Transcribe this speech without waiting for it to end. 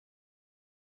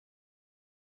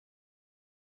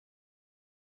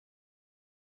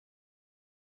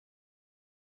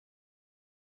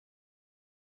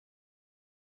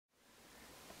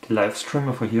live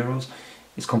streamer for Heroes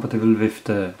is compatible with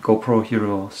the GoPro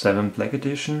Hero 7 Black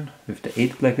Edition, with the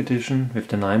 8 Black Edition, with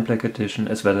the 9 Black Edition,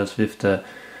 as well as with the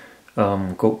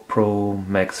GoPro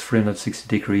Max 360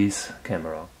 degrees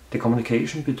camera. The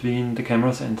communication between the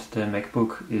cameras and the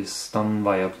MacBook is done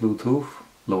via Bluetooth,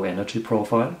 low energy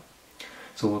profile.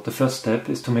 So the first step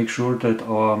is to make sure that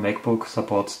our MacBook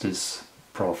supports this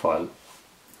profile.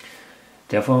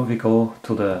 Therefore we go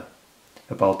to the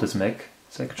About this Mac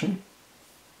section.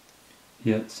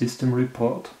 Here System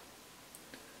Report.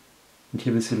 And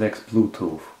here we select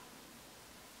Bluetooth.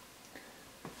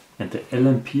 And the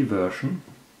LMP version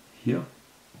here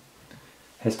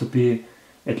has to be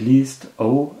at least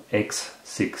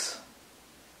 0x6.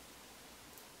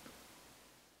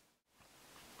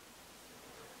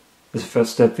 As a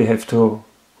first step we have to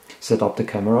set up the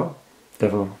camera.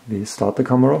 Therefore we start the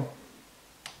camera.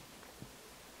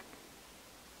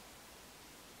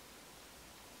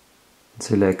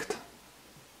 Select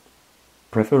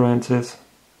Preferences,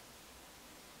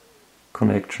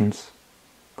 Connections,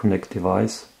 Connect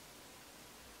Device,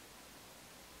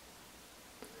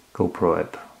 GoPro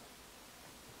app.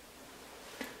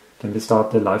 Then we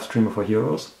start the live streamer for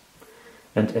Heroes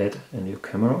and add a new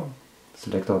camera.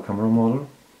 Select our camera model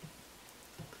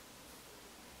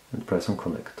and press on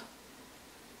Connect.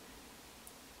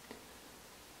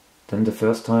 Then the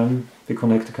first time we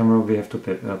connect the camera we have to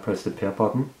press the pair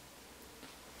button.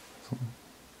 So.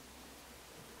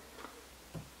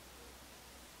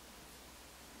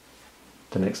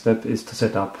 The next step is to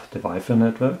set up the Wi-Fi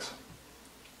networks.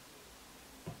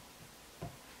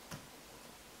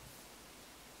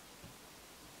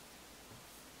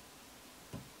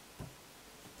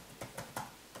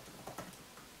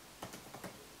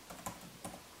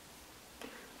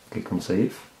 Click on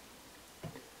Save.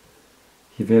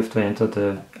 Here we have to enter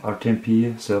the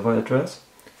RTMP server address,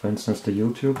 for instance the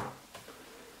YouTube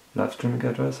live streaming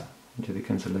address, and here we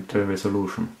can select the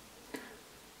resolution.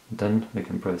 And then we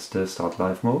can press the Start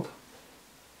Live mode.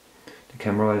 The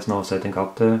camera is now setting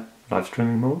up the live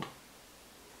streaming mode.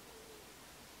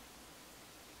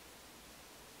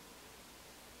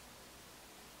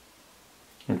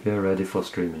 And we are ready for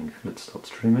streaming. Let's start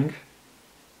streaming.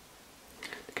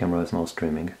 The camera is now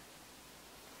streaming.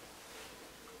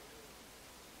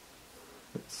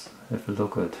 Let's have a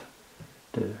look at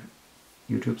the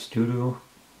YouTube Studio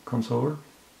console.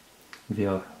 We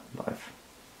are live.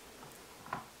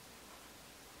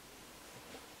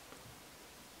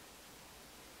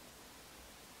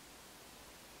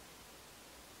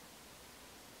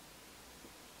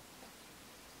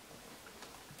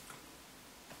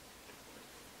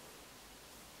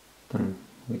 Then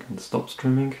we can stop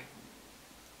streaming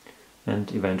and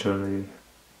eventually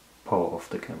power off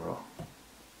the camera.